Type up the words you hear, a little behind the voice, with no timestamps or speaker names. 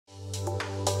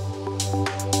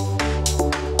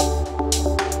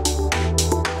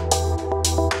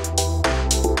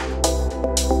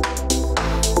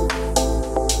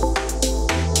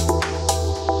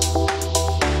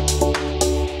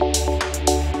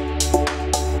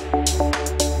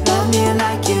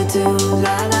you do,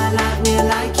 la la, love me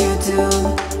like you do,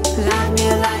 love me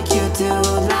like you do,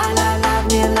 la la, love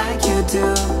me like you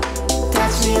do,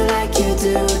 touch me like you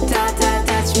do, da da,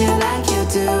 touch me like you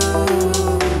do.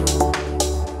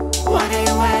 What are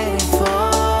you waiting for?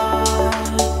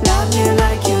 Love me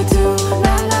like you do,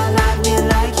 la la, love me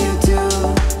like you do,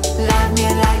 love me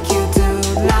like you do,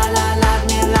 la la, love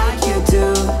me like you do,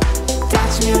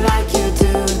 touch me like you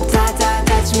do, da da,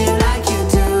 touch me like you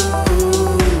do.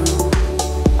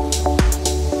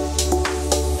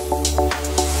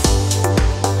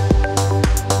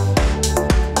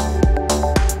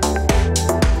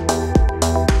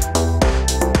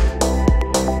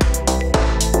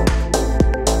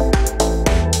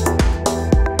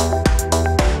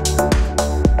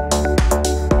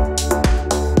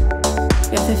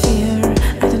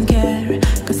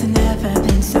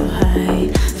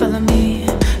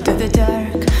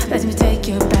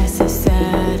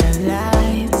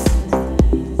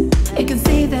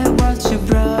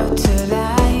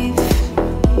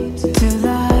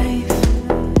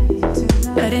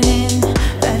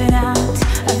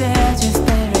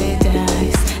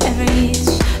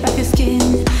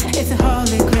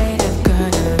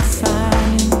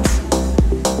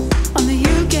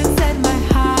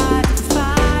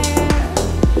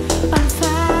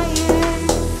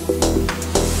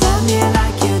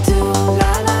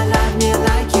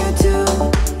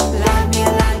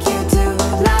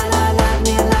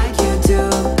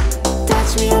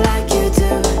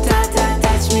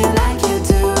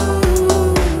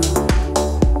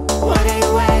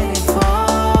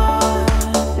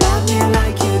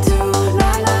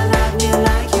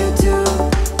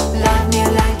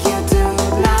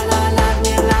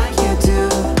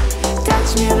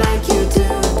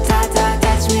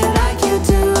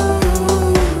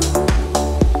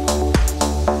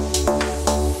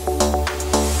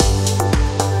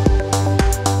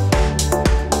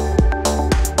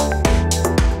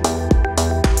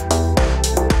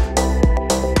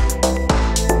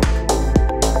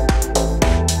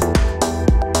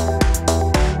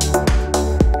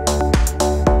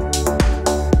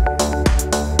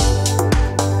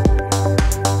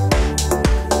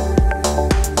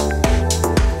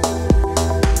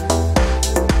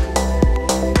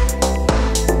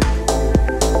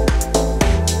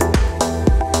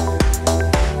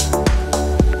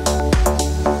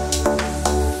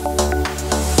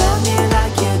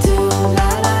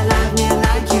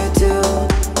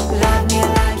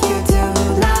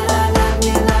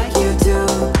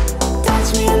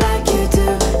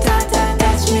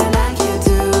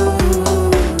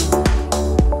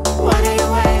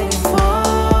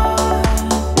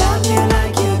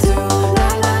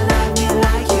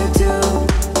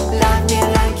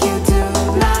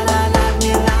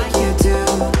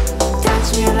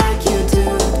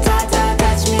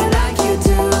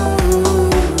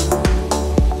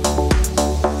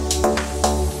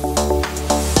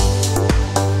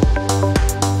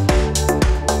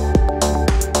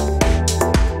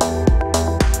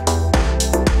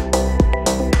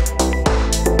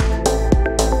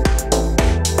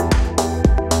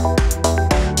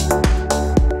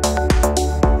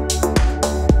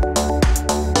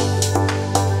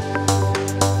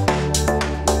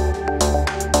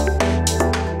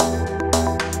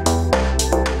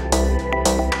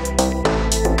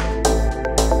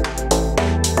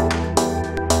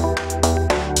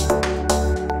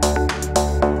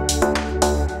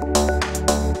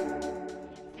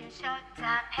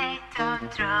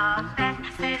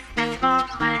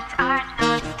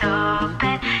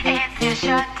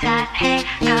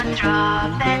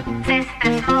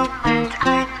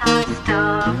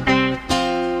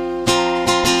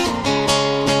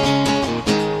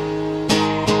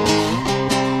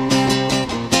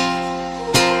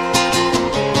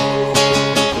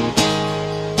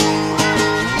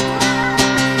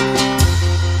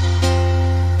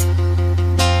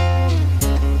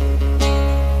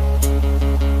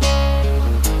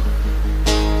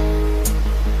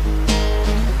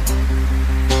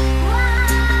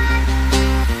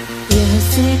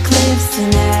 Music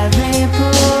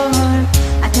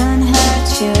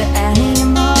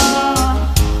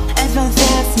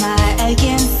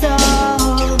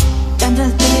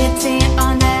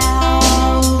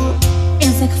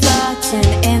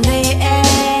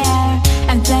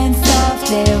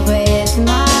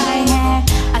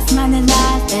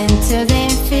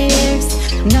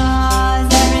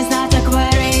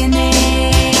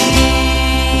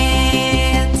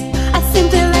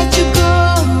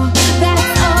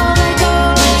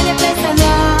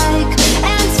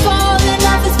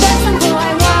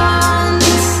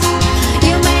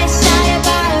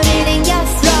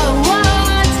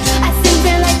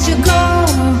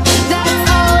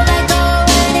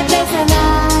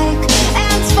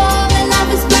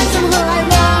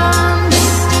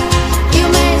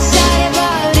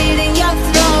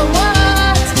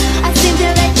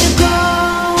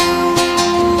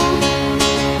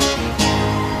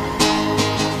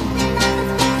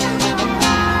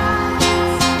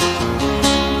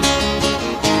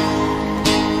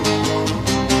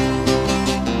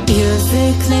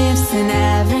music lives in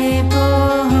every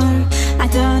pore. I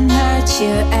don't hurt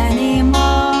you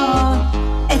anymore.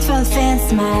 It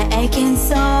fulfills my aching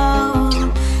soul.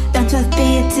 Don't put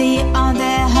pity on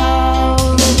the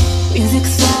whole.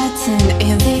 Music's floating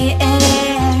in the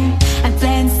air. I'm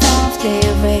playing softly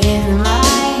with my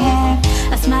hair.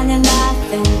 I smile and laugh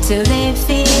into the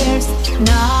fears.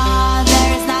 No,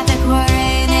 there is nothing worrying.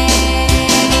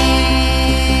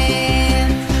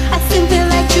 I simply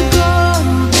let you go.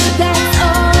 That's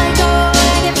all I go.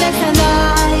 Any place I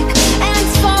like. And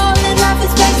fall in love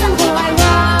with person who I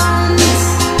want.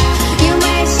 You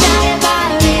may shy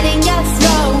about it and just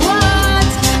throw what.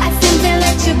 I simply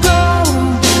let you go.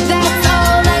 That's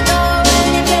all I go.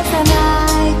 Any place I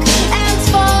like. And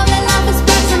fall in love with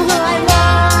person who I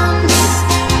want.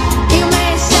 You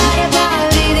may shy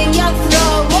about it and just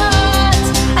throw what.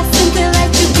 I simply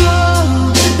let you go.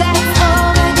 That's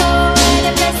all I go.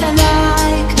 Any place I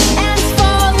like. And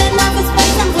fall in love with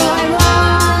person who I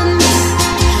want.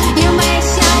 You may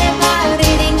shy about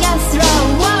it and just throw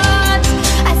what.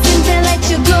 I simply let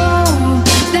you go.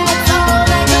 That's all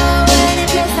I go. Any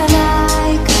place I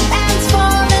like. And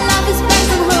fall in love with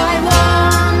person who I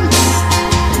want.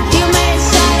 You may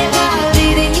shy about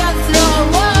it and just throw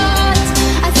what.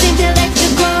 I simply let you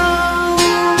go.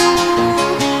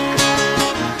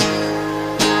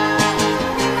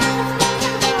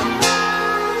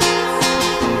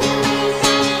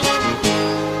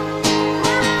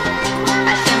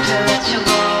 I simply let you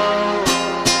go.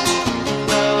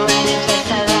 Go any place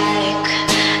I like.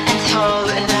 And fall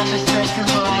in love with person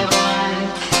who I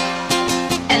want.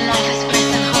 In love with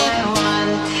person who I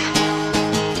want.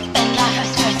 In love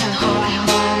with person who I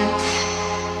want.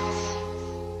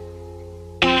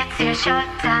 It's your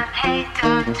showtime, hey,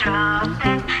 don't drop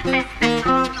it. This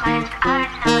moment are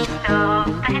not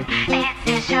stopping. It's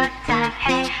your showtime,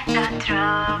 hey, don't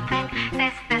drop it.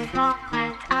 This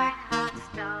moment are not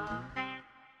stopping.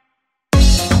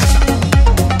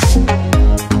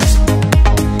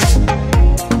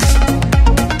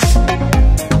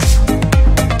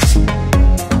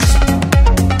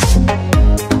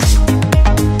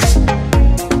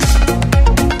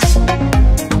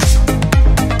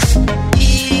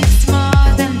 It's more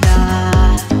than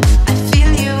love. I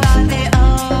feel you are the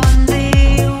only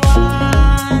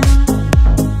one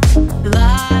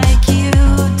like you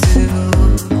do.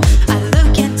 I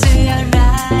look into your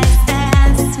eyes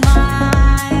and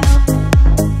smile.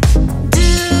 Do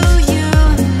you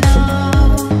know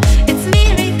it's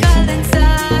miracle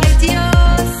inside your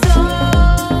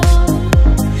soul?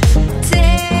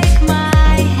 Take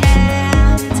my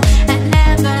hand and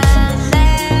never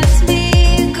let me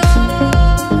go.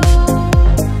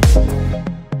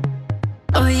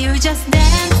 Oh, you just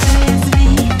dance with me,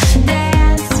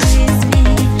 dance with me.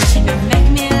 You make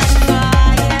me like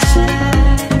fire.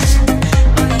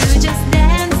 Oh, you just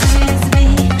dance with me,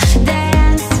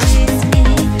 dance with me.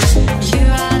 You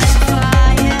are like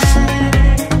fire.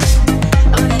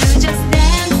 Oh, you just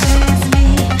dance with me,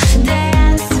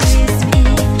 dance with me.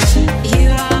 You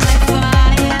are like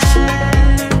fire.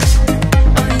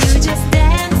 Oh, you just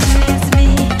dance with me,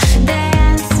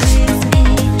 dance with me.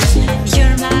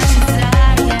 You're my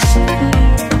desire.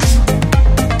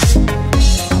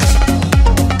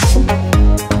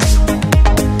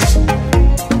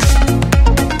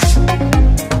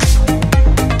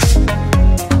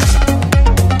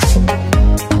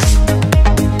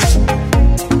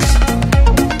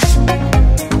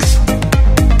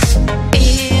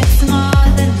 It's more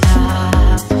than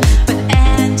love, but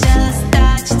angels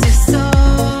touch the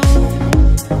soul.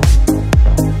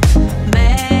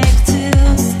 Make 2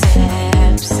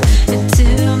 steps into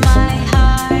my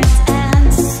heart and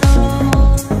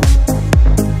soul.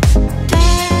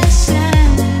 Passion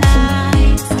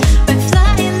nights, we're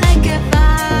flying like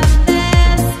above the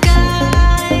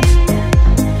sky.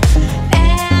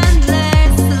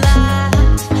 Endless love,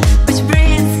 which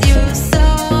brings you so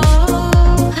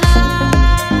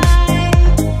high.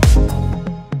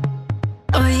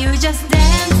 Oh, you just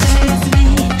dance with me,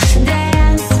 dance